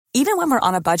Even when we're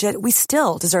on a budget, we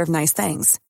still deserve nice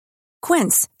things.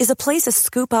 Quince is a place to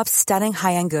scoop up stunning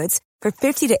high-end goods for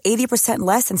 50 to 80%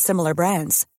 less than similar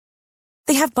brands.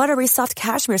 They have buttery soft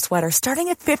cashmere sweaters starting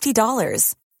at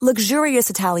 $50,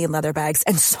 luxurious Italian leather bags,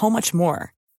 and so much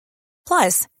more.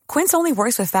 Plus, Quince only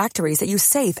works with factories that use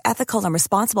safe, ethical, and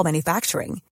responsible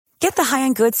manufacturing. Get the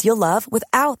high-end goods you'll love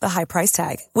without the high price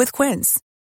tag with Quince.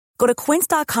 Go to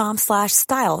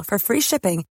quince.com/style for free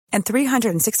shipping and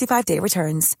 365-day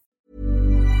returns.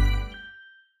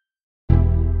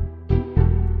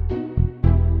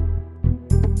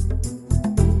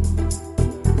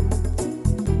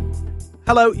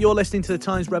 Hello, you're listening to the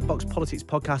Times Red Box Politics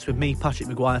podcast with me, Patrick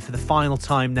Maguire, for the final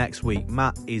time next week.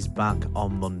 Matt is back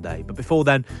on Monday. But before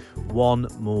then, one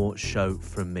more show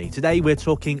from me. Today, we're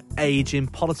talking age in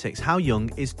politics. How young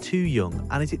is too young?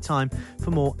 And is it time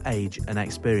for more age and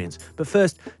experience? But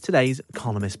first, today's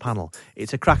columnist panel.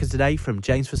 It's a cracker today from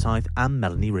James Forsyth and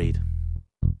Melanie Reid.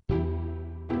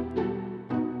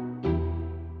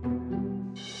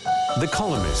 The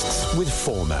Columnists with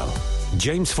Formel.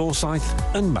 James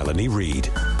Forsyth and Melanie Reid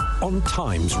on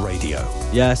Times Radio.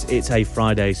 Yes, it's a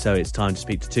Friday, so it's time to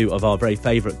speak to two of our very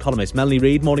favourite columnists. Melanie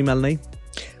Reid. Morning, Melanie.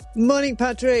 Morning,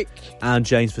 Patrick. And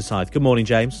James Forsyth. Good morning,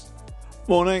 James.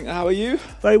 Morning, how are you?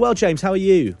 Very well, James. How are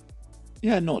you?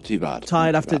 Yeah, not too bad.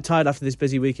 Tired after this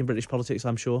busy week in British politics,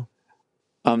 I'm sure.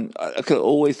 I could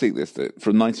always think this, that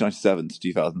from 1997 to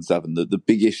 2007, the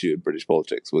big issue in British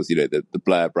politics was, the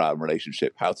Blair-Brown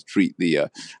relationship, how to treat the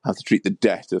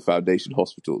debt of foundation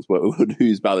hospitals,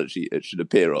 whose balance sheet it should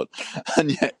appear on,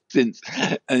 and yet since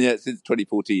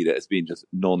 2014, it has been just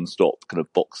non-stop kind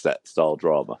of box set style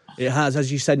drama. It has,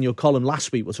 as you said in your column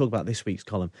last week. We'll talk about this week's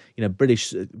column.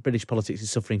 British politics is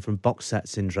suffering from box set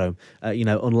syndrome.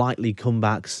 Unlikely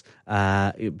comebacks,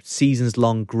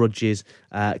 seasons-long grudges,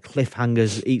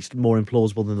 cliffhangers, each more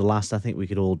implausible than the last. I think we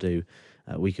could all do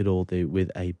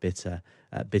with a bit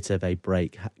of a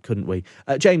break, couldn't we?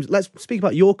 James, let's speak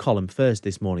about your column first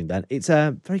this morning then. It's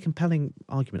a very compelling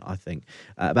argument, I think,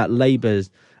 about Labour's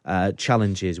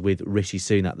challenges with Rishi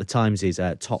Sunak. The Times'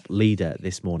 top leader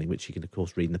this morning, which you can of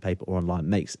course read in the paper or online,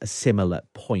 makes a similar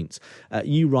point.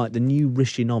 You write, the new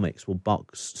Rishi-nomics will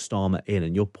box Starmer in,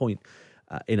 and your point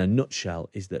in a nutshell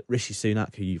is that Rishi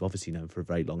Sunak, who you've obviously known for a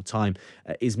very long time,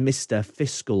 is Mr.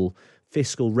 Fiscal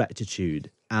rectitude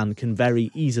and can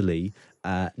very easily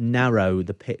narrow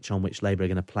the pitch on which Labour are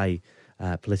going to play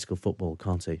political football,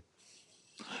 can't he?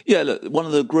 Yeah, look, one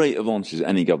of the great advantages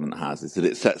any government has is that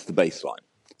it sets the baseline.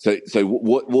 So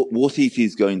what it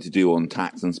is going to do on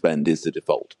tax and spend is the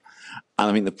default. And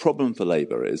I mean, the problem for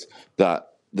Labour is that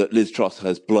Liz Truss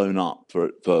has blown up for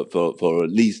at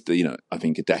least, I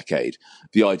think a decade,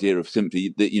 the idea of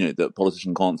simply that, that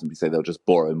politicians can't simply say they'll just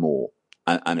borrow more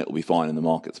and it'll be fine and the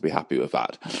markets will be happy with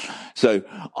that. So,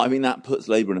 I mean, that puts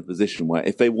Labour in a position where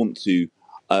if they want to,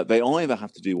 they either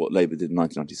have to do what Labour did in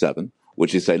 1997,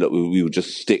 which is say, look, we will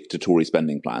just stick to Tory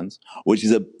spending plans, which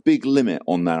is a big limit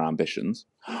on their ambitions.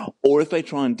 Or if they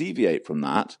try and deviate from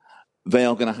that, they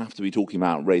are going to have to be talking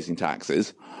about raising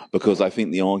taxes, because I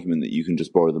think the argument that you can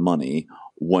just borrow the money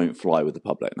won't fly with the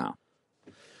public now.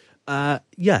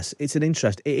 Yes, it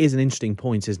is an interesting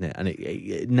point, isn't it? And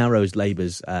it narrows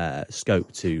Labour's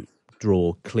scope to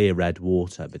draw clear red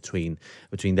water between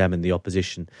them and the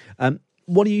opposition.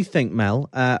 What do you think, Mel?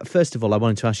 First of all, I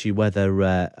wanted to ask you whether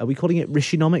are we calling it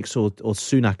Rishi-nomics or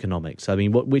Sunakonomics? I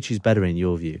mean, which is better in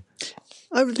your view?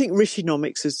 I would think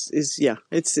Rishi-nomics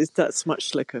is that's much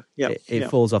slicker. Yeah, it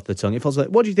falls off the tongue. It falls.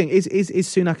 What do you think? Is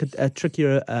Sunak a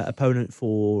trickier opponent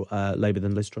for Labour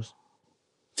than Liz Truss?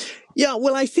 Yeah,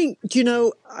 well, I think at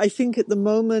the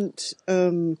moment,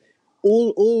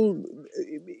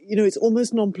 it's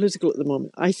almost non-political at the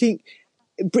moment. I think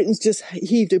Britain's just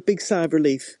heaved a big sigh of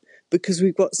relief because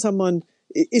we've got someone.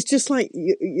 It's just like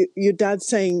your dad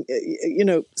saying,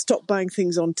 stop buying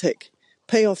things on tick,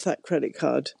 pay off that credit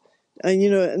card.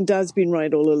 And Dad's been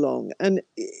right all along. And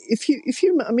if you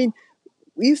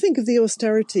think of the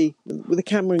austerity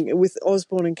with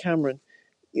Osborne and Cameron,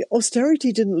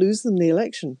 austerity didn't lose them the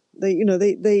election. They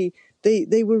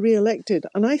were re-elected.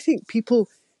 And I think people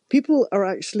are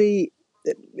actually,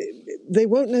 they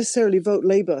won't necessarily vote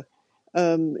Labour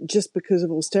just because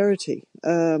of austerity.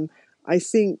 I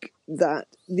think that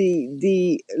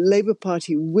the Labour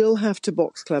Party will have to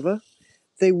box clever.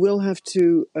 They will have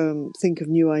to think of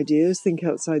new ideas, think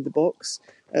outside the box.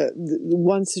 The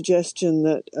one suggestion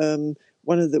that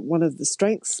one of the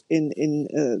strengths in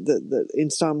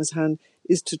Starmer's hand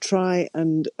is to try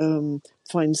and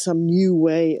find some new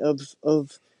way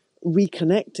of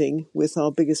reconnecting with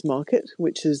our biggest market,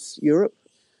 which is Europe.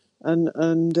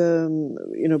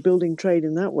 and building trade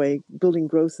in that way, building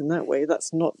growth in that way.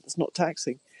 It's not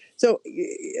taxing. So,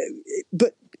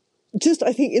 but just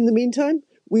I think in the meantime,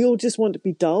 we all just want to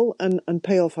be dull and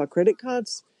pay off our credit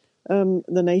cards,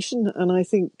 the nation, and I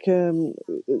think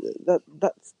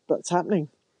that's happening.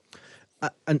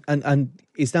 And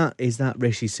is that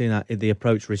Rishi Sunak, the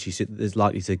approach Rishi Sunak is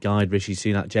likely to guide Rishi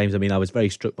Sunak, James? I mean, I was very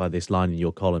struck by this line in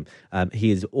your column. He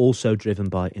is also driven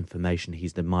by information.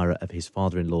 He's the admirer of his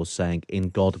father-in-law, saying, "In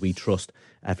God we trust.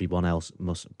 Everyone else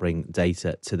must bring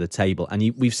data to the table." And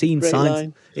we've seen great signs.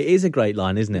 Line. It is a great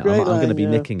line, isn't it? I'm going to be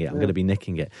nicking it. I'm going to be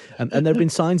nicking it. And there have been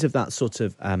signs of that sort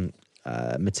of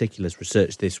meticulous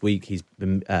research this week. He's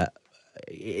been at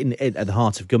the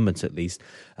heart of government, at least,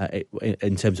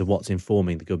 in terms of what's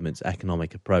informing the government's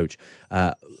economic approach.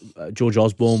 George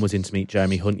Osborne was in to meet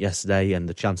Jeremy Hunt yesterday, and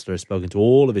the Chancellor has spoken to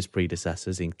all of his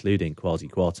predecessors, including Kwasi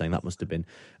Kwarteng. That must have been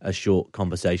a short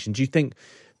conversation. Do you think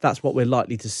that's what we're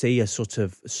likely to see, a sort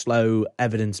of slow,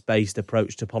 evidence-based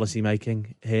approach to policy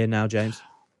making here now, James?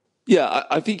 Yeah,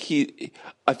 I think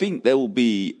there will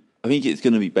be. I think it's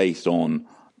going to be based on.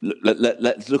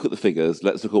 Let's look at the figures.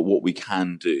 Let's look at what we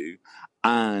can do.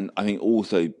 And I think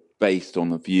also based on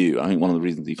the view, I think one of the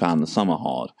reasons he found the summer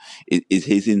hard is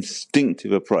his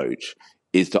instinctive approach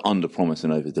is to under-promise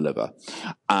and over-deliver.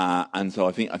 And so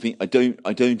I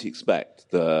don't expect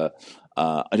the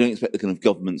kind of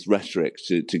government's rhetoric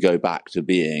to go back to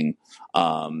being,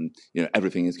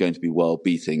 everything is going to be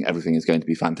world-beating, everything is going to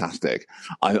be fantastic.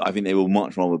 I think they will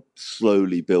much rather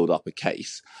slowly build up a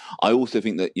case. I also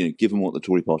think that, given what the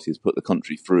Tory party has put the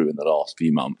country through in the last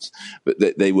few months, but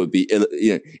that they would be,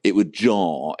 it would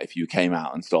jar if you came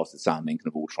out and started sounding kind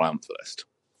of all triumphalist.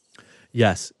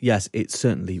 Yes, it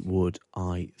certainly would,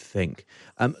 I think.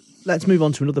 Let's move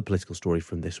on to another political story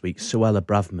from this week. Suella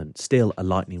Braverman, still a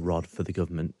lightning rod for the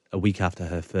government a week after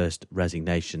her first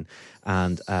resignation.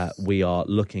 And we are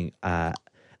looking at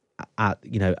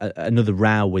another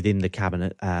row within the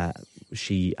cabinet.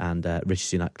 She and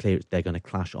Rishi Sunak, clear they're going to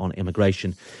clash on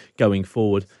immigration going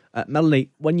forward.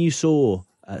 Melanie, when you saw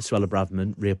Suella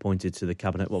Braverman reappointed to the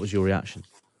cabinet, what was your reaction?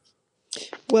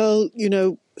 Well,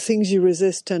 things you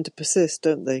resist tend to persist,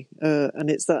 don't they?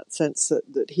 And it's that sense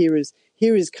that here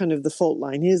is kind of the fault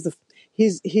line. Here's the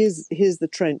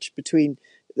trench between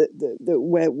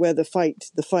where the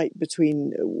fight between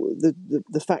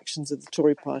the factions of the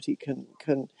Tory party can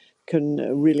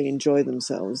really enjoy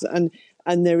themselves. And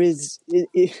there is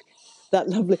that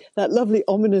lovely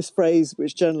ominous phrase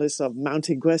which journalists are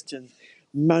mounting questions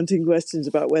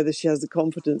about whether she has the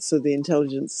confidence of the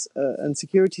intelligence and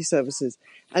security services.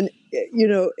 And,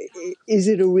 is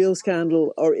it a real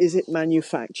scandal or is it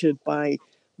manufactured by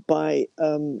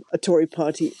a Tory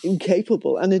party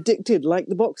incapable and addicted, like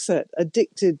the box set,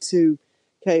 addicted to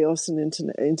chaos and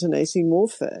internecine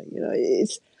warfare?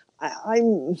 I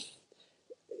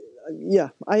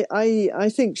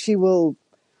think she will.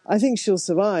 I think she'll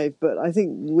survive, but I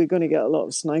think we're going to get a lot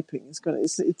of sniping. It's going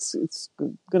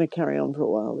to carry on for a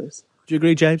while. This. Do you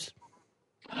agree, James?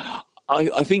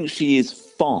 I think she is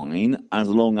fine as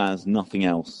long as nothing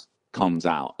else comes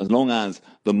out. As long as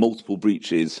the multiple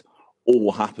breaches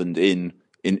all happened in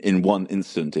one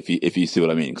instant, if you see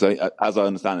what I mean. Because as I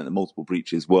understand it, the multiple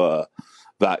breaches were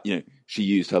that she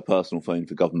used her personal phone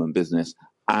for government business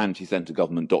and she sent a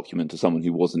government document to someone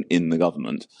who wasn't in the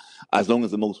government. As long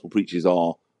as the multiple breaches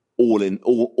are all in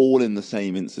the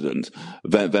same incident,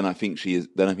 then I think she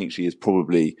is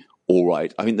probably all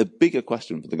right. I think the bigger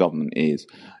question for the government is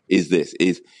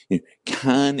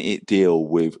can it deal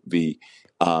with the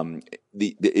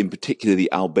in particular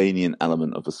the Albanian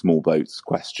element of the small boats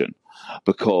question?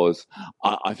 Because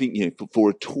I think for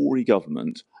a Tory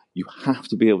government, you have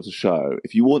to be able to show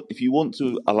if you want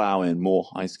to allow in more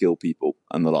high skilled people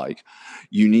and the like,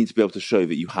 you need to be able to show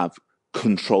that you have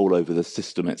control over the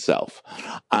system itself.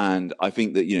 And I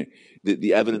think that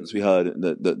the evidence we heard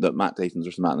that Matt Dayton's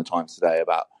written about in the Times today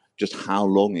about just how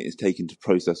long it is taking to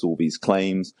process all these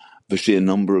claims, the sheer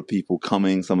number of people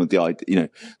coming, some of the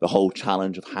whole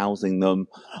challenge of housing them.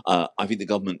 I think the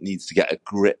government needs to get a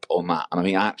grip on that. And I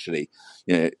think actually,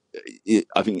 I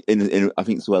think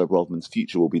Suella Braverman's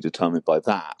future will be determined by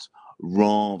that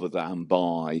rather than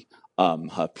by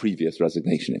her previous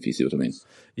resignation, if you see what I mean.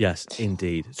 Yes,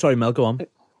 indeed. Sorry, Mel, go on.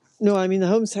 No, I mean, the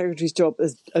Home Secretary's job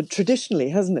is traditionally,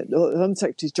 hasn't it? The Home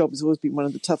Secretary's job has always been one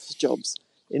of the toughest jobs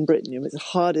in Britain. It's the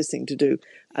hardest thing to do.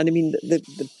 And I mean,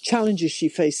 the challenges she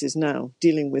faces now,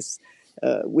 dealing with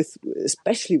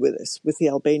especially with the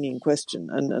Albanian question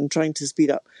and trying to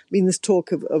speed up. I mean, this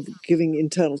talk of giving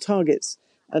internal targets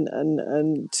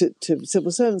and to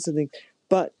civil servants and things.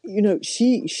 But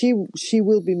she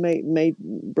will be made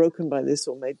broken by this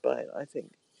or made by it, I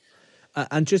think.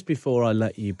 And just before I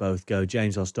let you both go,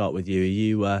 James, I'll start with you. Are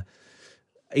you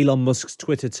Elon Musk's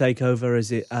Twitter takeover?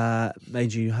 Has it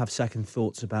made you have second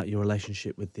thoughts about your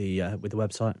relationship with the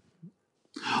website?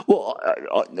 Well,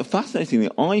 fascinatingly,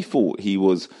 I thought he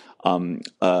was.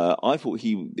 I thought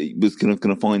he was going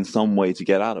to find some way to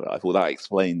get out of it. I thought that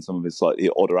explained some of his slightly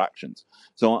odder actions.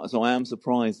 So I am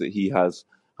surprised that he has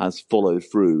followed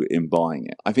through in buying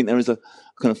it. I think there is a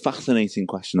kind of fascinating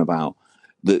question about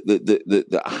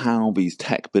the how these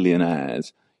tech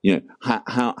billionaires,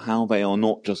 how they are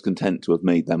not just content to have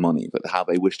made their money, but how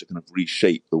they wish to kind of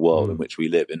reshape the world in which we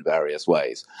live in various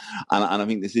ways. And I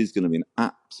think this is going to be an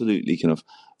absolutely kind of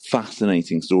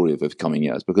fascinating story of the coming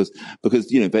years because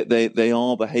they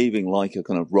are behaving like a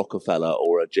kind of Rockefeller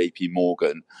or a JP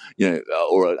Morgan,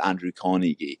 or an Andrew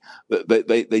Carnegie. But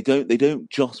they don't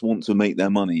just want to make their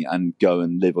money and go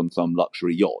and live on some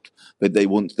luxury yacht. But they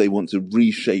want to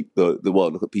reshape the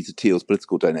world. Look at Peter Thiel's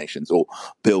political donations or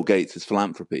Bill Gates'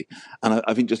 philanthropy. And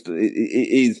I think just it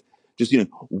is just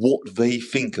what they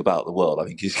think about the world. I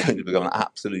think is going to become an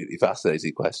absolutely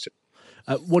fascinating question.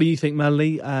 What do you think,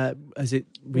 Melanie? Has it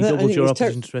redoubled your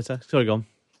opposition to Twitter? Sorry, go on.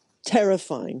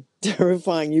 Terrifying.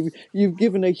 You've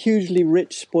given a hugely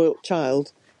rich, spoilt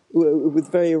child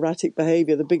with very erratic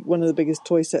behaviour one of the biggest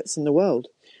toy sets in the world.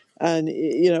 And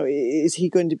is he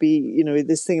going to be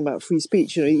this thing about free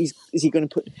speech? Is he going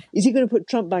to put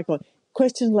Trump back on?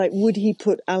 Questions like, would he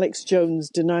put Alex Jones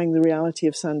denying the reality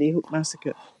of Sandy Hook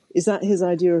massacre? Is that his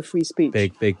idea of free speech?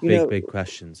 Big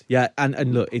questions. Yeah,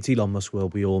 and look, it's Elon Musk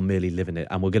world. We all merely live in it.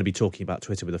 And we're going to be talking about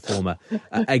Twitter with a former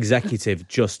executive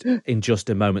in just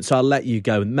a moment. So I'll let you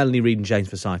go. Melanie Reid and James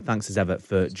Forsyth, thanks as ever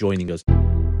for joining us.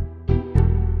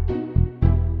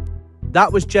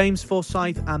 That was James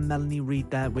Forsyth and Melanie Reid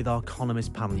there with our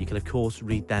Economist panel. You can, of course,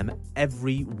 read them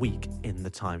every week in The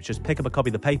Times. Just pick up a copy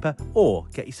of the paper or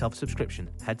get yourself a subscription.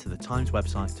 Head to the Times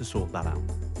website to sort that out.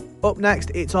 Up next,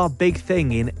 it's our big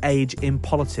thing in Age in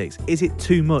Politics. Is it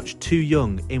too much, too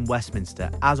young in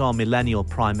Westminster? As our millennial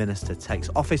Prime Minister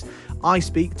takes office, I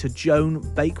speak to Joan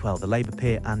Bakewell, the Labour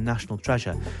peer and national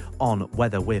treasure, on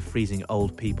whether we're freezing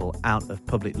old people out of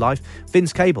public life.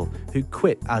 Vince Cable, who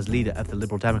quit as leader of the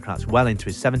Liberal Democrats well into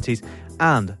his 70s,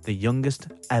 and the youngest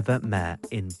ever mayor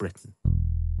in Britain.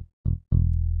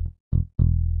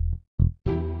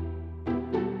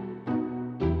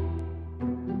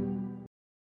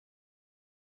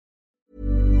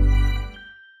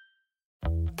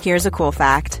 Here's a cool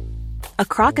fact. A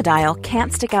crocodile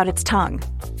can't stick out its tongue.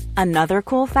 Another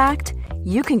cool fact,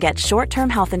 you can get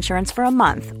short-term health insurance for a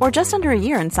month or just under a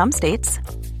year in some states.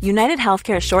 United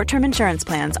Healthcare short-term insurance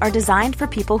plans are designed for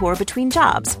people who are between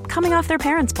jobs, coming off their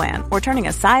parents' plan, or turning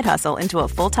a side hustle into a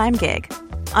full-time gig.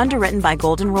 Underwritten by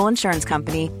Golden Rule Insurance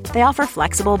Company, they offer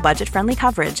flexible, budget-friendly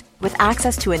coverage with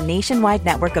access to a nationwide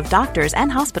network of doctors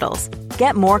and hospitals.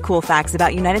 Get more cool facts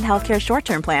about United Healthcare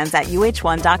short-term plans at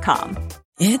uh1.com.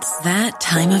 It's that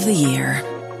time of the year.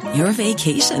 Your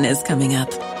vacation is coming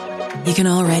up. You can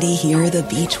already hear the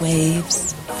beach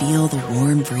waves, feel the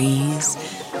warm breeze,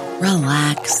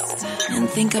 relax, and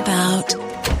think about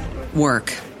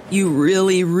work. You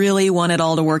really, really want it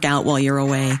all to work out while you're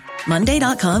away.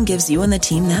 Monday.com gives you and the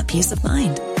team that peace of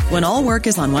mind. When all work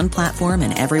is on one platform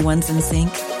and everyone's in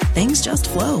sync, things just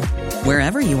flow.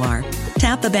 Wherever you are,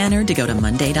 tap the banner to go to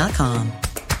Monday.com.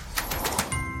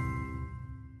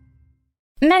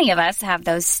 Many of us have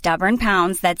those stubborn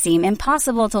pounds that seem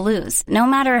impossible to lose, no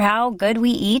matter how good we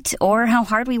eat or how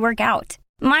hard we work out.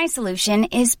 My solution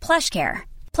is PlushCare.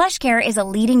 PlushCare is a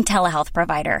leading telehealth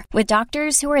provider with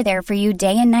doctors who are there for you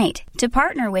day and night to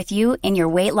partner with you in your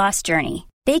weight loss journey.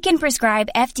 They can prescribe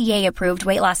FDA-approved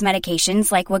weight loss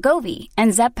medications like Wegovy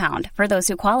and Zepbound for those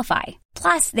who qualify.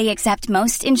 Plus, they accept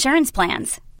most insurance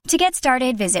plans. To get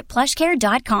started, visit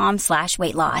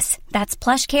plushcare.com/weightloss. That's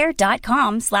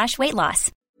plushcare.com/weightloss.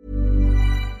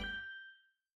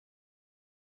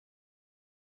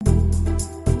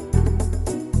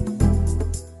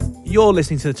 You're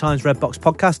listening to the Times Red Box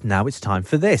podcast. Now it's time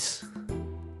for this.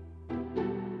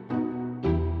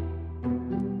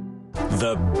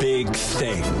 The Big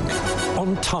Thing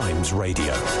on Times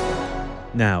Radio.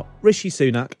 Now, Rishi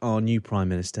Sunak, our new Prime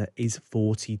Minister, is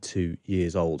 42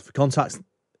 years old. For context,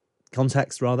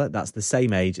 that's the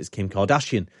same age as Kim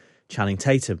Kardashian, Channing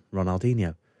Tatum,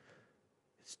 Ronaldinho.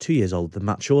 It's 2 years older than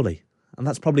Matt Chorley, and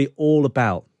that's probably all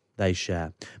about they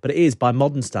share. But it is, by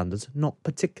modern standards, not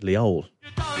particularly old.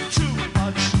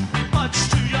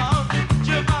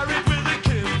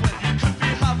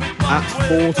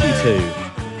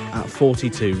 At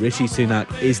 42, Rishi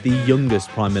Sunak is the youngest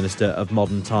Prime Minister of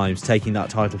modern times, taking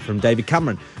that title from David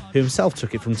Cameron, who himself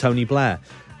took it from Tony Blair.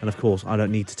 And of course, I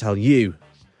don't need to tell you,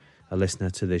 a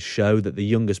listener to this show, that the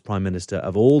youngest Prime Minister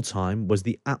of all time was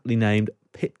the aptly named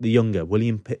Pitt the Younger,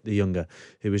 William Pitt the Younger,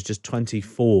 who was just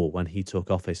 24 when he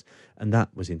took office, and that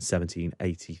was in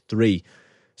 1783.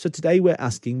 So today we're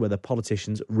asking whether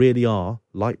politicians really are,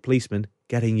 like policemen,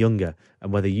 getting younger,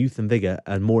 and whether youth and vigour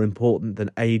are more important than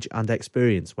age and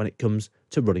experience when it comes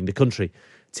to running the country.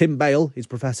 Tim Bale is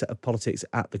Professor of Politics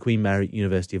at the Queen Mary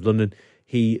University of London.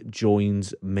 He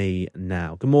joins me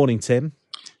now. Good morning, Tim.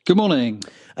 Good morning.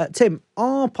 Tim,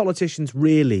 are politicians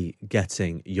really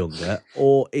getting younger,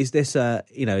 or is this a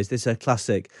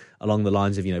classic along the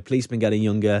lines of, policemen getting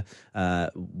younger,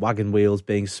 wagon wheels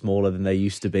being smaller than they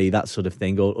used to be, that sort of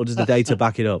thing, or does the data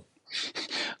back it up?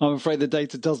 I'm afraid the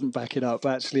data doesn't back it up.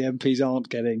 Actually, MPs aren't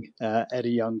getting any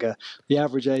younger. The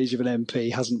average age of an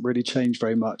MP hasn't really changed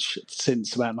very much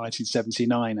since about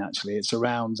 1979, actually. It's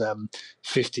around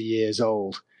 50 years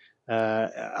old.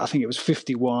 I think it was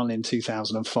 51 in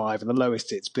 2005, and the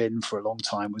lowest it's been for a long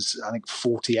time was, I think,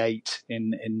 48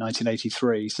 in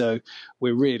 1983. So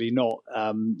we're really not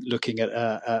looking at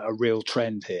a real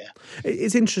trend here.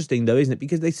 It's interesting, though, isn't it?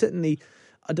 Because they certainly,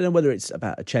 I don't know whether it's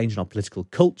about a change in our political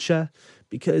culture,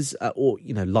 because or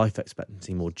life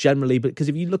expectancy more generally, but because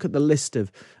if you look at the list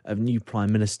of new prime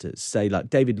ministers, say like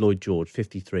David Lloyd George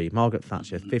 53, Margaret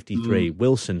Thatcher 53,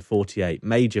 Wilson 48,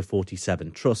 Major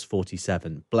 47, Truss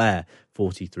 47, Blair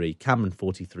 43, Cameron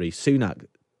 43, Sunak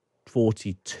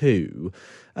 42,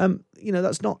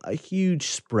 that's not a huge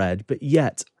spread, but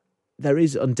yet there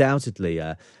is undoubtedly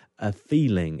a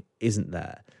feeling, isn't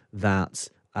there, that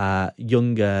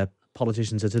younger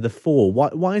politicians are to the fore.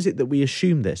 Why is it that we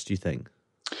assume this, do you think?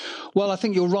 Well, I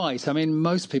think you're right. I mean,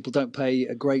 most people don't pay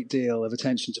a great deal of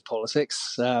attention to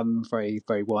politics, very,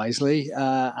 very wisely.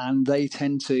 And they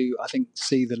tend to, I think,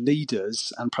 see the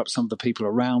leaders and perhaps some of the people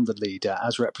around the leader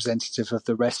as representative of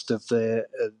the rest of the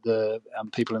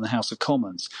people in the House of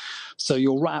Commons. So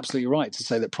you're absolutely right to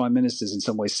say that prime ministers in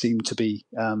some ways seem to be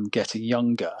getting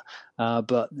younger.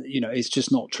 But, it's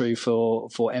just not true for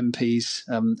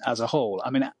MPs as a whole.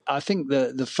 I mean, I think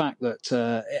the fact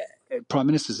that prime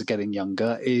ministers are getting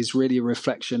younger is really a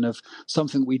reflection of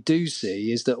something we do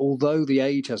see, is that although the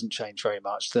age hasn't changed very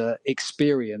much, the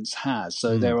experience has.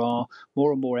 So there are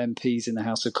more and more MPs in the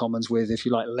House of Commons with, if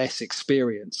you like, less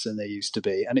experience than there used to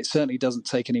be. And it certainly doesn't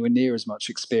take anywhere near as much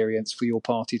experience for your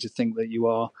party to think that you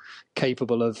are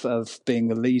capable of being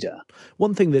the leader.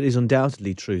 One thing that is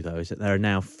undoubtedly true, though, is that there are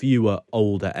now fewer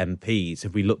older MPs.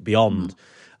 If we look beyond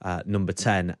number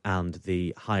 10 and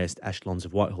the highest echelons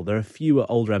of Whitehall, there are fewer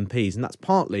older MPs, and that's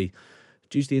partly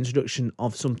due to the introduction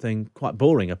of something quite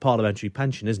boring, a parliamentary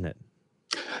pension, isn't it?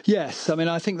 Yes, I mean,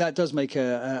 I think that does make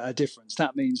a difference.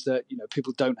 That means that,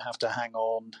 people don't have to hang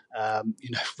on,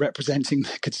 representing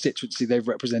the constituency they've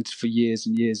represented for years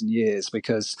and years and years,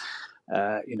 because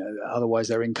otherwise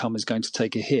their income is going to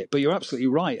take a hit. But you're absolutely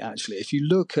right, actually. If you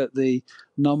look at the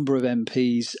number of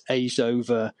MPs aged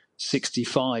over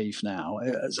 65 now,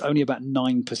 it's only about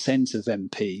 9% of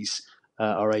MPs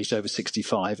are aged over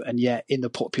 65, and yet in the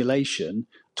population,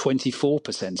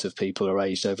 24% of people are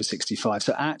aged over 65.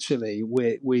 So actually,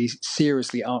 we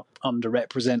seriously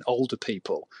underrepresent older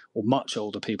people, or much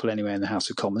older people anyway, in the House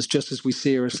of Commons, just as we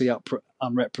seriously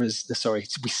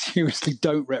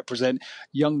don't represent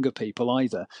younger people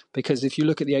either. Because if you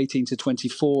look at the 18 to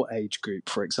 24 age group,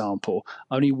 for example,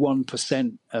 only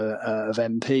 1% of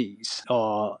MPs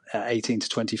are 18 to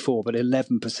 24, but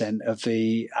 11% of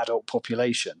the adult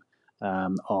population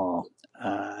are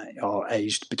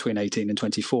aged between 18 and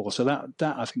 24. So that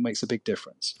I think makes a big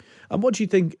difference. And what do you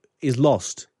think is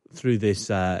lost through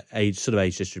this age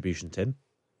distribution, Tim?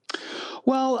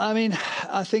 Well, I mean,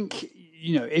 I think,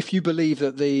 if you believe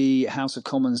that the House of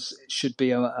Commons should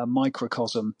be a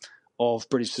microcosm of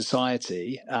British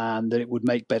society and that it would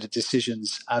make better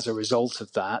decisions as a result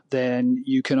of that, then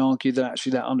you can argue that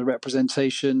actually that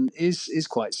underrepresentation is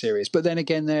quite serious. But then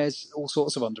again, there's all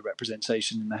sorts of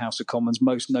underrepresentation in the House of Commons,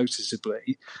 most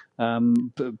noticeably.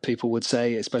 People would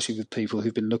say, especially with people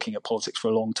who've been looking at politics for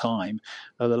a long time,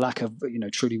 the lack of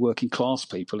truly working class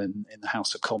people in the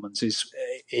House of Commons is,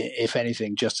 if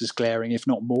anything, just as glaring, if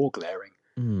not more glaring.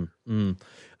 And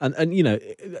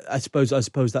I suppose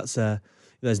that's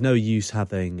there's no use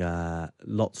having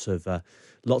lots of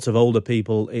older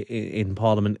people in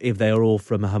Parliament if they are all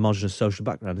from a homogenous social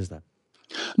background, is there?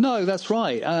 No, that's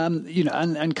right.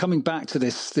 And coming back to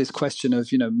this question of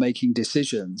making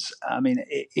decisions. I mean,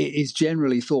 it is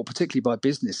generally thought, particularly by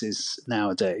businesses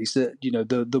nowadays, that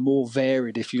the more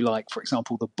varied, if you like, for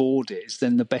example, the board is,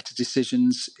 then the better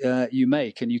decisions you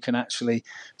make, and you can actually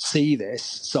see this.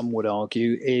 Some would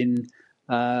argue in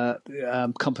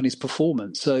companies'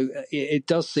 performance. So it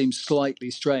does seem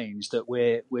slightly strange that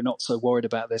we're not so worried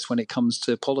about this when it comes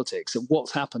to politics. And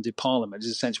what's happened in Parliament is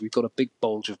essentially we've got a big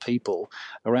bulge of people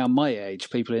around my age,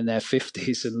 people in their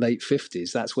 50s and late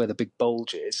 50s. That's where the big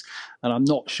bulge is. And I'm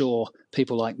not sure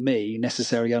people like me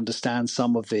necessarily understand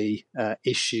some of the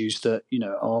issues that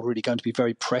are really going to be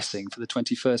very pressing for the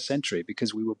 21st century,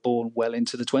 because we were born well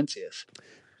into the 20th.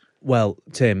 Well,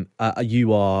 Tim,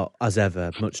 you are, as ever,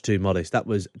 much too modest. That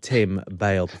was Tim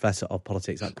Bale, Professor of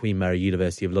Politics at Queen Mary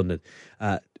University of London,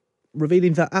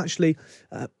 revealing that actually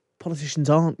politicians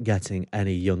aren't getting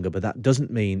any younger, but that doesn't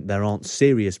mean there aren't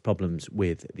serious problems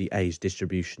with the age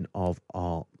distribution of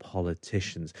our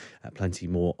politicians. Plenty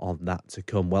more on that to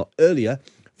come. Well, earlier,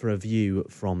 for a view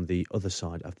from the other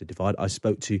side of the divide, I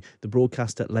spoke to the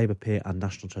broadcaster, Labour peer and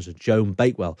National Treasurer Joan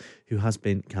Bakewell, who has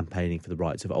been campaigning for the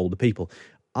rights of older people.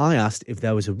 I asked if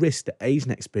there was a risk that age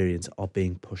and experience are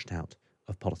being pushed out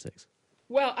of politics.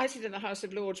 Well, I sit in the House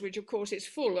of Lords, which, of course, is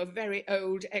full of very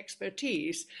old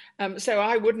expertise, so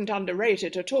I wouldn't underrate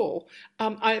it at all.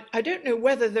 I don't know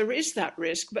whether there is that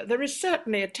risk, but there is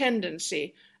certainly a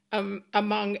tendency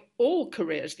among all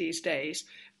careers these days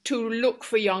to look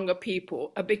for younger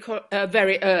people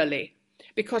very early,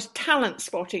 because talent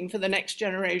spotting for the next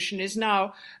generation is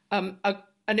now an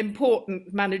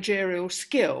important managerial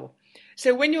skill.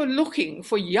 So when you're looking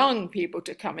for young people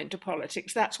to come into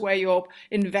politics, that's where you're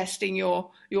investing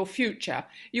your future.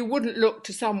 You wouldn't look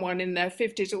to someone in their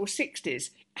 50s or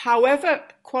 60s, however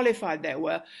qualified they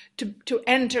were, to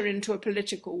enter into a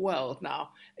political world now.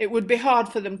 It would be hard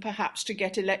for them perhaps to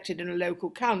get elected in a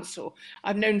local council.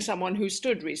 I've known someone who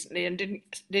stood recently and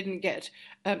didn't get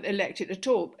elected at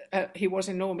all. He was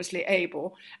enormously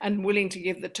able and willing to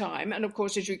give the time. And of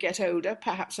course, as you get older,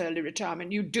 perhaps early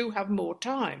retirement, you do have more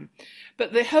time.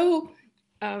 But the whole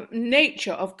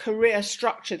nature of career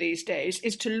structure these days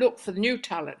is to look for new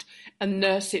talent and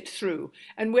nurse it through.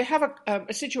 And we have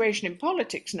a situation in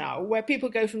politics now where people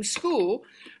go from school,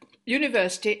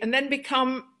 university, and then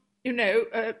become,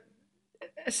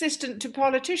 assistant to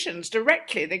politicians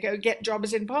directly. They go get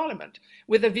jobs in Parliament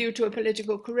with a view to a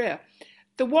political career.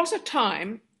 There was a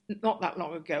time, not that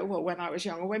long ago, well, when I was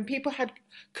younger, when people had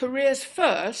careers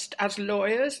first as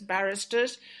lawyers,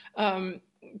 barristers,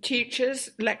 teachers,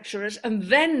 lecturers, and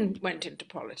then went into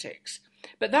politics.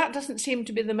 But that doesn't seem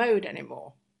to be the mode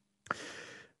anymore.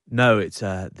 No, it's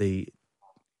the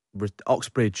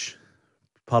Oxbridge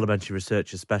Parliamentary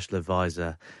Researcher, Special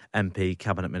Advisor, MP,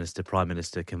 Cabinet Minister, Prime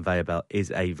Minister conveyor belt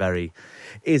is a very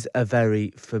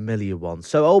familiar one.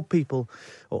 So old people,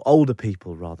 or older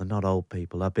people rather, not old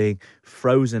people, are being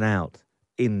frozen out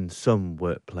in some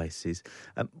workplaces.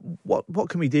 What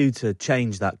can we do to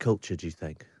change that culture, do you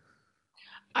think?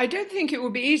 I don't think it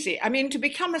will be easy. I mean, to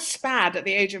become a SPAD at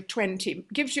the age of 20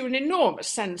 gives you an enormous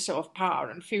sense of power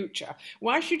and future.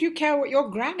 Why should you care what your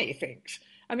granny thinks?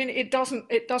 I mean, it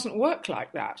doesn't work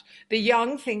like that. The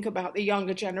young think about the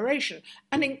younger generation.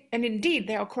 And indeed,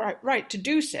 they are quite right to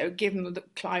do so, given the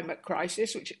climate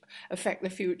crisis, which affect the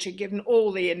future, given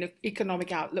all the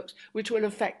economic outlooks, which will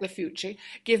affect the future,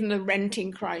 given the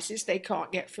renting crisis, they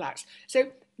can't get flats.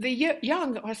 So the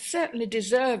young are certainly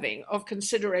deserving of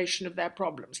consideration of their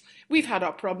problems. We've had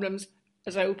our problems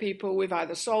as old people. We've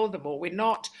either solved them or we're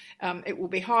not. It will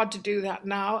be hard to do that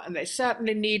now, and they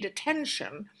certainly need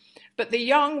attention. But the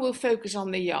young will focus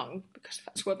on the young because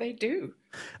that's what they do.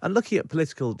 And looking at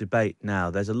political debate now,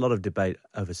 there's a lot of debate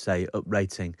over, say,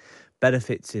 uprating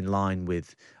benefits in line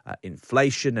with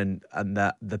inflation, and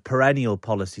that the perennial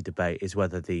policy debate is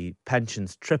whether the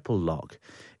pensions triple lock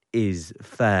is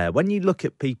fair. When you look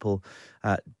at people,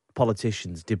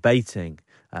 politicians debating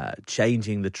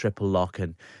changing the triple lock,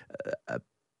 and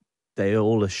they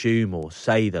all assume or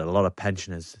say that a lot of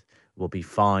pensioners will be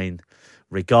fine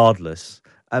regardless.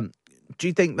 Do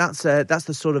you think that's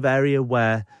the sort of area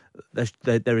where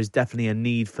there is definitely a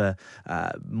need for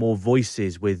more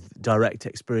voices with direct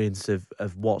experience of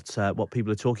what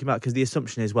people are talking about? Because the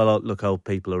assumption is, well, look, old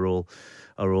people are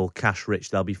all cash rich;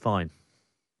 they'll be fine.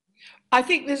 I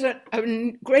think there's a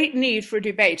great need for a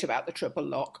debate about the triple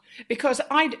lock, because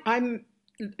I'm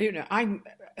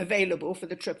available for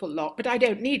the triple lock, but I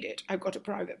don't need it. I've got a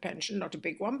private pension, not a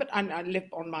big one, but I live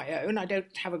on my own. I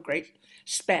don't have a great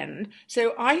spend.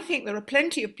 So I think there are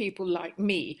plenty of people like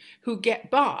me who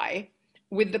get by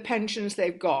with the pensions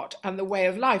they've got and the way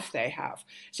of life they have.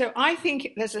 So I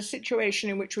think there's a situation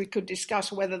in which we could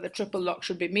discuss whether the triple lock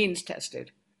should be means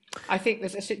tested. I think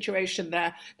there's a situation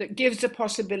there that gives a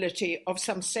possibility of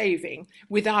some saving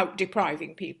without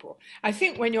depriving people. I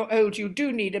think when you're old, you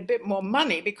do need a bit more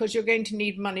money because you're going to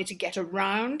need money to get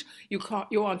around. You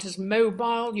aren't as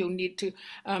mobile. You'll need to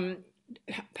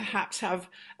perhaps have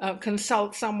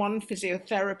consult someone,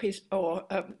 physiotherapist or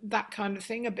that kind of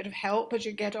thing, a bit of help as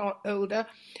you get older.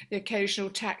 The occasional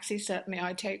taxi, certainly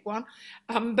I take one.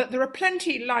 But there are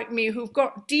plenty like me who've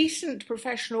got decent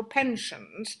professional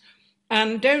pensions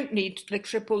and don't need the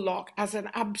triple lock as an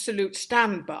absolute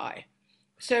standby.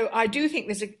 So I do think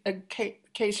there's a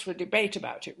case for debate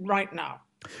about it right now.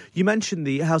 You mentioned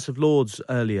the House of Lords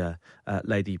earlier,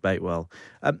 Lady Bakewell.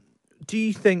 Do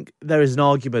you think there is an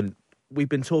argument? We've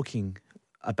been talking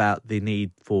about the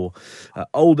need for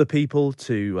older people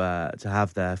to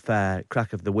have their fair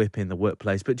crack of the whip in the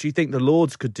workplace, but do you think the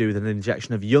Lords could do with an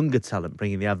injection of younger talent,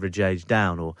 bringing the average age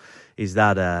down, or is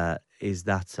that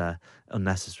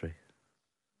unnecessary?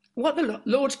 What the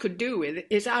Lords could do with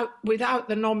is without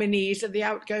the nominees of the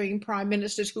outgoing prime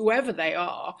ministers, whoever they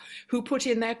are, who put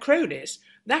in their cronies.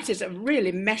 That is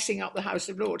really messing up the House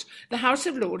of Lords. The House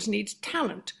of Lords needs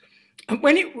talent. And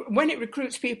when it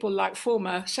recruits people like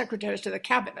former secretaries to the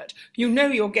cabinet, you know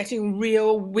you're getting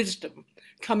real wisdom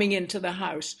coming into the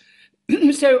House.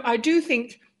 So I do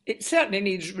think it certainly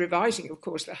needs revising, of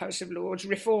course, the House of Lords,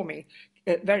 reforming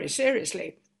very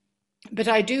seriously. But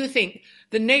I do think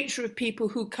the nature of people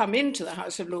who come into the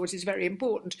House of Lords is very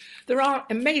important. There are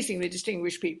amazingly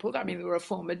distinguished people. I mean, there are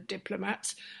former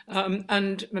diplomats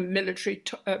and military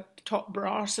top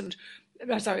brass and,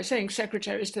 as I was saying,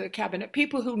 secretaries to the cabinet,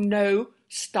 people who know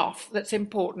stuff that's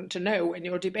important to know when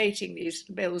you're debating these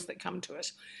bills that come to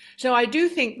us. So I do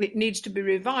think it needs to be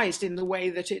revised in the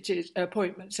way that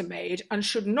appointments are made and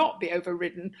should not be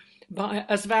overridden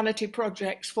as vanity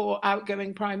projects for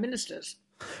outgoing prime ministers.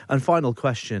 And final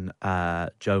question,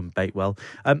 Joan Bakewell.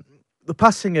 The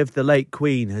passing of the late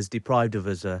Queen has deprived of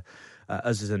us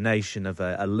as a nation of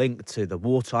a link to the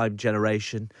wartime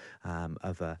generation,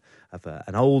 of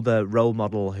an older role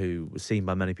model who was seen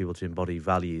by many people to embody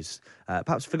values,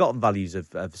 perhaps forgotten values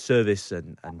of service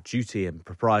and duty and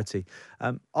propriety.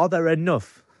 Are there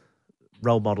enough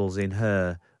role models in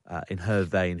her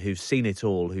vein who've seen it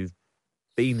all, who've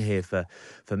been here for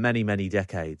many, many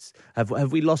decades?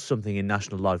 Have we lost something in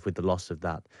national life with the loss of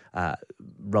that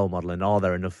role model, and are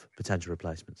there enough potential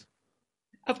replacements?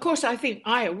 Of course, I think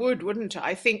I would, wouldn't I?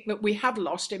 I think that we have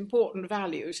lost important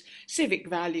values, civic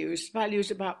values,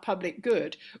 values about public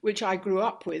good, which I grew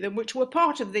up with and which were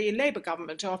part of the Labour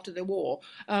government after the war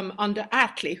under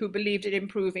Attlee, who believed in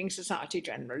improving society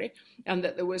generally, and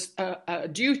that there was a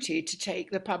duty to take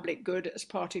the public good as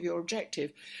part of your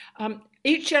objective.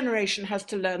 Each generation has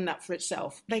to learn that for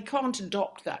itself. They can't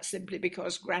adopt that simply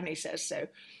because Granny says so,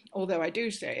 although I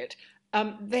do say it.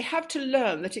 They have to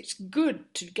learn that it's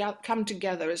good to come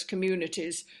together as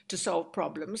communities to solve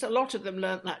problems. A lot of them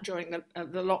learnt that during the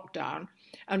lockdown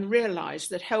and realised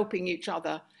that helping each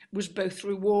other was both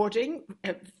rewarding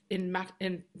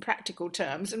in practical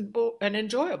terms and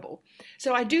enjoyable.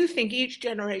 So I do think each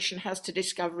generation has to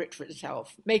discover it for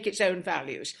itself, make its own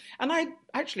values. And I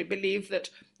actually believe that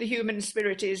the human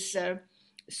spirit is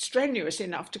strenuous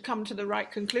enough to come to the right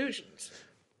conclusions.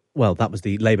 Well, that was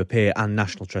the Labour peer and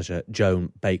national treasure,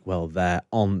 Joan Bakewell, there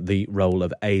on the role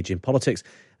of age in politics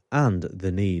and the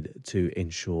need to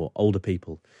ensure older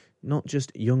people, not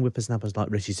just young whippersnappers like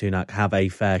Rishi Sunak, have a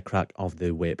fair crack of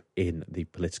the whip in the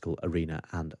political arena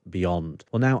and beyond.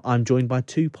 Well, now I'm joined by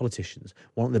two politicians.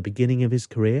 One at the beginning of his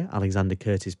career, Alexander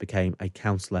Curtis became a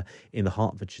councillor in the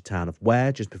Hertfordshire town of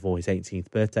Ware just before his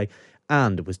 18th birthday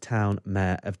and was town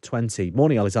mayor of 20.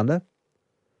 Morning, Alexander.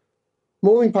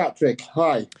 Morning, Patrick.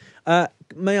 Hi.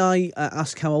 May I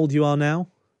ask how old you are now?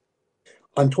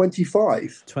 I'm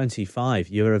 25. 25.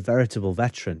 You're a veritable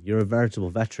veteran. You're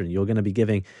going to be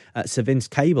giving Sir Vince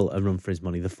Cable a run for his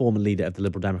money, the former leader of the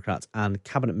Liberal Democrats and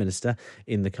cabinet minister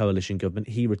in the coalition government.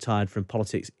 He retired from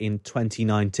politics in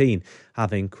 2019,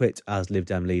 having quit as Lib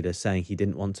Dem leader, saying he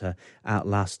didn't want to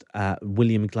outlast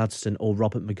William Gladstone or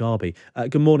Robert Mugabe.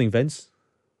 Good morning, Vince.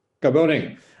 Good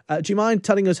morning. Do you mind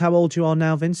telling us how old you are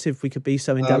now, Vince, if we could be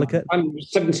so indelicate? I'm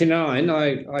 79.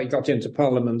 I got into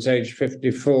Parliament age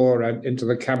 54, into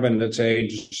the Cabinet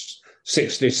age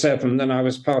 67, then I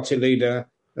was party leader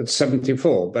at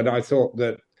 74. But I thought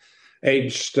that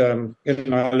aged in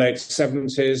my late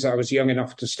 70s, I was young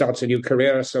enough to start a new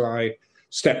career, so I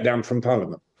stepped down from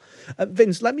Parliament.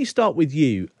 Vince, let me start with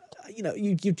you.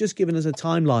 you've just given us a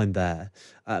timeline there.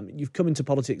 You've come into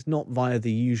politics not via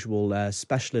the usual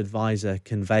special advisor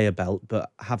conveyor belt,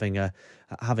 but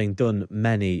having done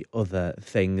many other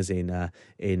things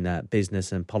in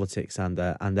business and politics and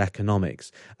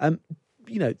economics.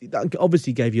 That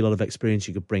obviously gave you a lot of experience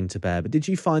you could bring to bear. But did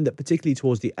you find that particularly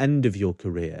towards the end of your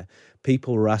career,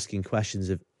 people were asking questions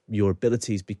of your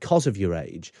abilities because of your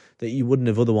age that you wouldn't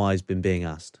have otherwise been being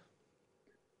asked?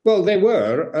 Well, they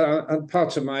were, and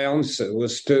part of my answer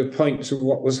was to point to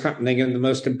what was happening in the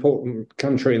most important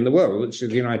country in the world, which is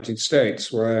the United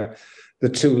States, where the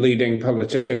two leading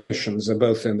politicians are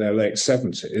both in their late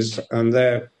 70s, and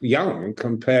they're young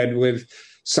compared with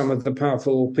some of the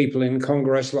powerful people in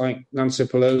Congress, like Nancy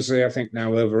Pelosi, I think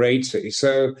now over 80.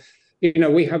 So,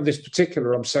 we have this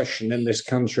particular obsession in this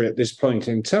country at this point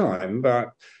in time,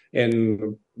 but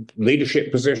in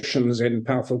leadership positions in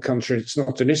powerful countries, it's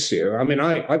not an issue. I mean,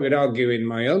 I would argue in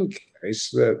my own case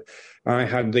that I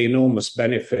had the enormous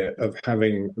benefit of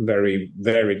having a very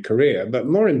varied career, but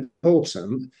more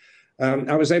important,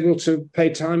 I was able to pay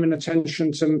time and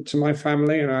attention to my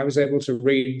family, and I was able to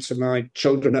read to my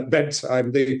children at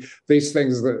bedtime these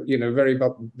things that, very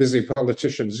busy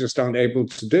politicians just aren't able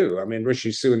to do. I mean, Rishi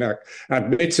Sunak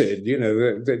admitted,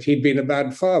 that he'd been a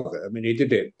bad father. I mean, he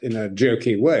did it in a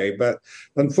jokey way, but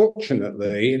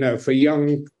unfortunately, for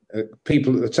young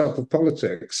people at the top of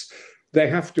politics, they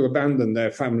have to abandon their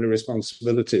family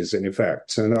responsibilities, in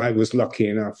effect. And I was lucky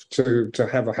enough to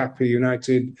have a happy,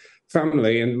 united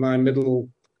family in my middle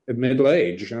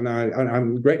age, and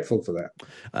I'm grateful for that.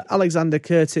 Alexander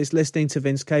Curtis, listening to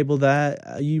Vince Cable there,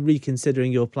 are you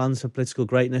reconsidering your plans for political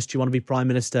greatness? Do you want to be Prime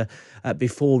Minister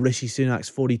before Rishi Sunak's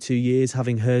 42 years,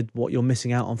 having heard what you're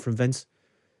missing out on from Vince?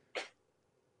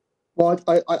 Well,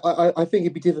 I think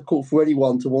it'd be difficult for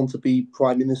anyone to want to be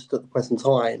Prime Minister at the present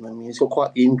time. I mean, he's got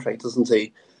quite the intake, doesn't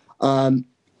he?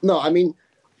 No, I mean,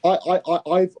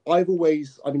 I've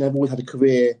always had a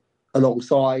career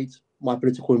alongside my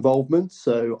political involvement.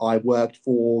 So I worked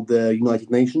for the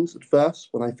United Nations at first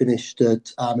when I finished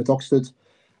at Oxford,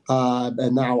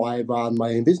 and now I run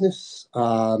my own business.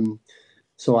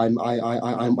 So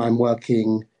I'm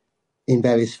working in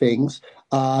various things.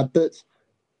 But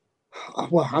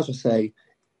well, as I say,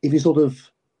 if you sort of,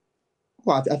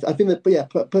 well, I think that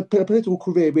political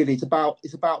career really it's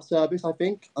about service. I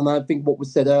think, and I think what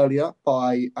was said earlier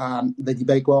by Lady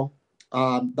Bakewell.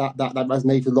 That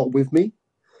resonated a lot with me.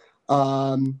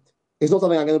 It's not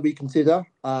something I'm going to reconsider.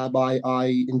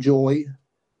 I enjoy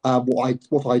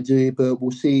what I do, but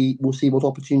we'll see what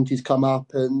opportunities come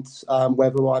up and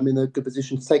whether I'm in a good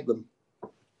position to take them.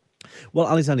 Well,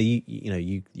 Alexander,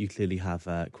 you clearly have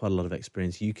quite a lot of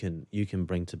experience you can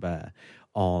bring to bear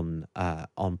on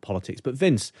politics. But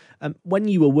Vince, when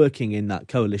you were working in that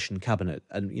coalition cabinet,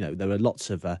 and there were lots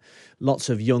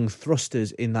of young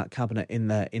thrusters in that cabinet in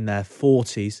their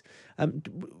 40s,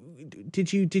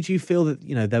 did you feel that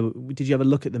did you ever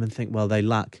look at them and think, well, they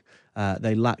lack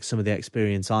some of the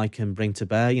experience I can bring to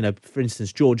bear? For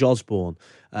instance, George Osborne,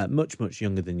 much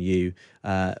younger than you,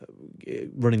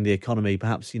 running the economy.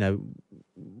 Perhaps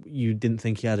you didn't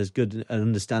think he had as good an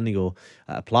understanding or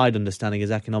applied understanding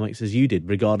as economics as you did,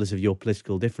 regardless of your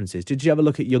political differences. Did you ever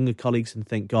look at younger colleagues and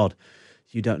think, God,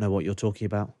 you don't know what you're talking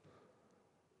about?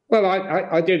 Well,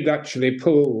 I did actually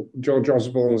pull George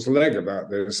Osborne's leg about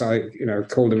this. I,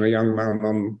 called him a young man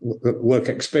on work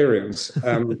experience,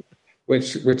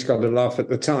 which got a laugh at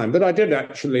the time. But I did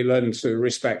actually learn to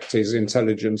respect his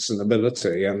intelligence and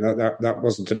ability, and that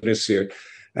wasn't an issue.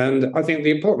 And I think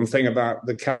the important thing about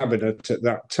the cabinet at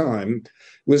that time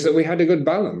was that we had a good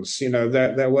balance.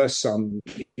 There were some,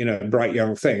 bright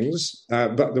young things,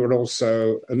 but there were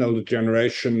also an older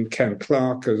generation. Ken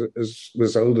Clarke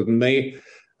was older than me.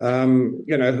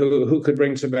 Who could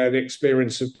bring to bear the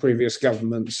experience of previous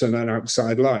governments and an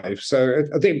outside life. So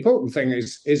the important thing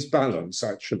is balance,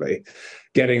 actually,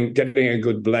 getting a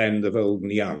good blend of old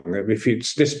and young. If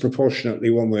it's disproportionately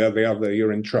one way or the other,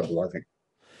 you're in trouble, I think.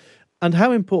 And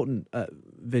how important,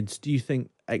 Vince, do you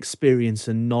think experience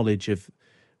and knowledge of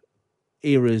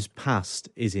eras past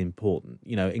is important?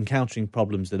 Encountering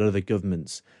problems that other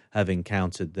governments have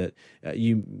encountered that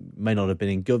you may not have been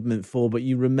in government for, but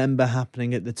you remember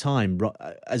happening at the time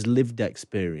as lived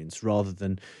experience rather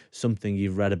than something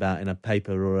you've read about in a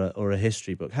paper or a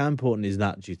history book. How important is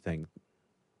that, do you think?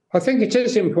 I think it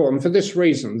is important for this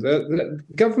reason. The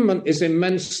government is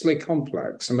immensely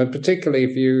complex. I mean, particularly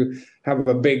if you have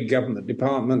a big government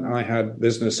department. I had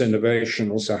business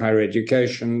innovation, also higher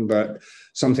education, but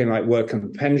something like work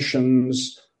and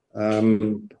pensions,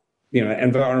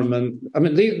 environment. I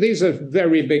mean, these are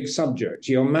very big subjects.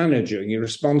 You're managing, you're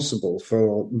responsible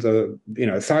for the,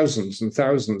 thousands and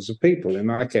thousands of people. In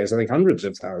my case, I think hundreds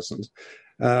of thousands.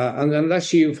 And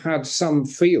unless you've had some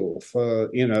feel for,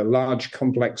 large,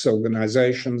 complex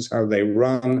organizations, how they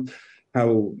run,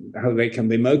 how they can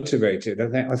be motivated,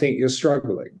 I think you're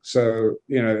struggling. So,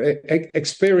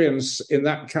 experience in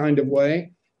that kind of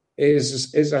way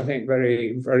is I think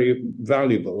very, very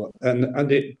valuable,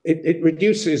 and it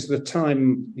reduces the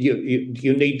time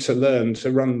you need to learn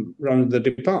to run the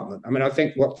department. I mean, I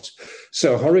think what's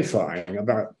so horrifying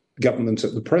about government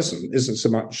at the present isn't so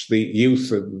much the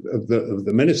youth of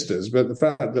the ministers, but the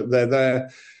fact that they're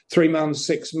there 3 months,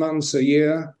 6 months, a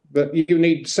year. But you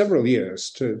need several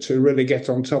years to really get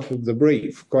on top of the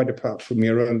brief, quite apart from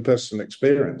your own personal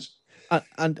experience.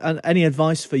 And any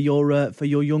advice for your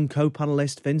young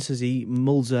co-panellist, Vince, as he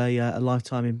mulls a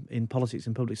lifetime in politics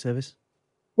and public service?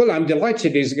 Well, I'm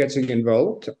delighted he's getting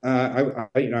involved.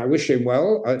 I wish him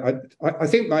well. I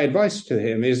think my advice to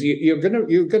him is you're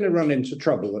going to run into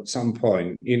trouble at some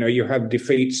point. You have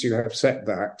defeats, you have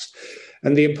setbacks,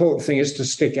 and the important thing is to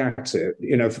stick at it.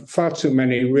 Far too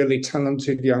many really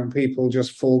talented young people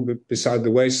just fall beside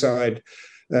the wayside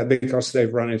because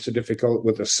they've run into difficult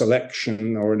with a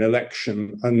selection or an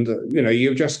election, and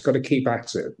you've just got to keep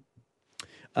at it.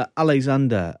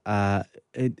 Alexander,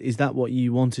 is that what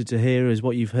you wanted to hear? Is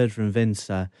what you've heard from Vince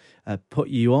put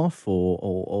you off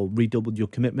or redoubled your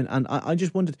commitment? And I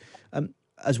just wondered,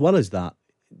 as well as that,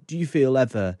 do you feel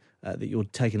ever that you're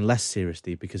taken less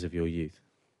seriously because of your youth?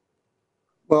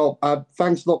 Well,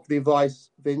 thanks a lot for the advice,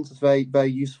 Vince. It's very,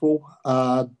 very useful,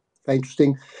 very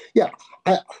interesting. Yeah,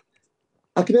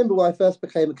 I can remember when I first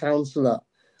became a councillor,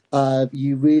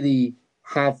 you really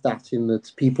have that in that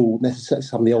people, necessarily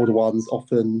some of the older ones,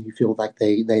 often you feel like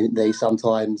they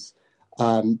sometimes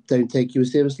don't take you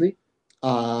as seriously,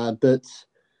 or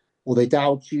they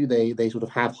doubt you. They sort of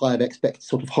have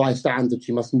higher standards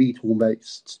you must meet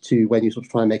almost to when you sort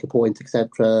of try and make a point,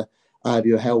 etc.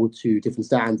 You're held to different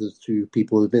standards to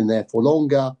people who have been there for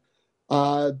longer.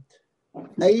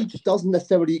 Age doesn't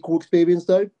necessarily equal experience,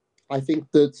 though. I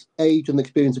think that age and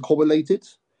experience are correlated,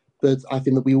 but I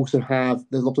think that we also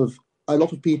there's a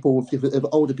lot of people, of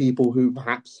older people who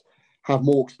perhaps have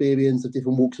more experience of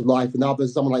different walks of life than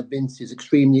others. Someone like Vince is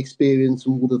extremely experienced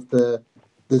from all of the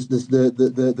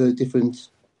different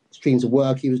streams of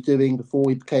work he was doing before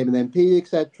he became an MP,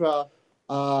 etc.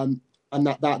 And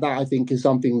that I think is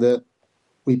something that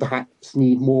we perhaps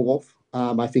need more of.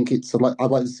 I think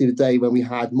I'd like to see the day when we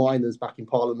had minors back in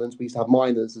Parliament. We used to have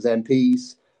minors as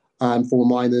MPs, former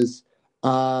minors.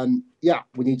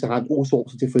 We need to have all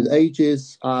sorts of different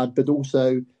ages, but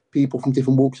also people from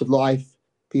different walks of life,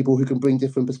 people who can bring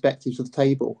different perspectives to the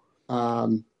table.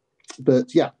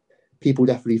 People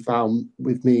definitely found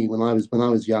with me when I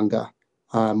was younger,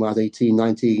 when I was 18,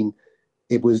 19,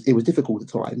 it was difficult at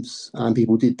times, and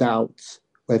people did doubt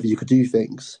whether you could do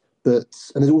things. And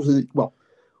there's also,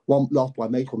 one last point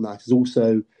I make on that is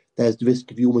also there's the risk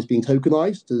of you almost being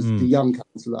tokenised as the young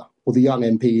councillor or the young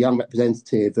MP, young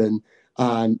representative,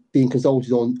 and being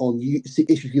consulted on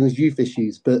issues, youth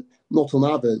issues, but not on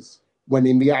others, when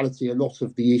in reality a lot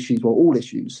of the issues, or all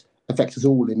issues, affect us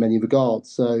all in many regards.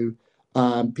 So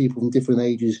people from different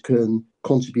ages can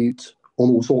contribute on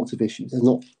all sorts of issues. There's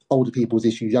not older people's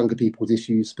issues, younger people's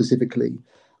issues specifically.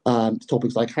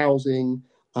 Topics like housing,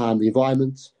 the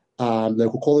environment,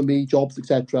 local economy, jobs,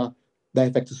 etc., they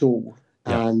affect us all.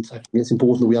 Yeah. And I think it's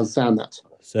important that we understand that.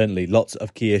 Certainly, lots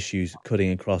of key issues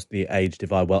cutting across the age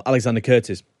divide. Well, Alexander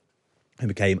Curtis, who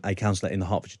became a councillor in the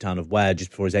Hertfordshire town of Ware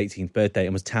just before his 18th birthday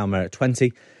and was town mayor at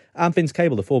 20, and Vince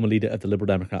Cable, the former leader of the Liberal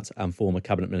Democrats and former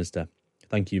cabinet minister.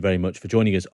 Thank you very much for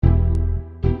joining us.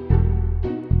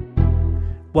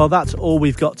 Well, that's all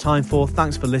we've got time for.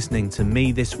 Thanks for listening to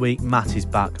me this week. Matt is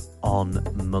back on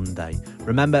Monday.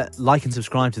 Remember, like and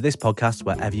subscribe to this podcast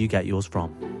wherever you get yours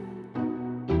from.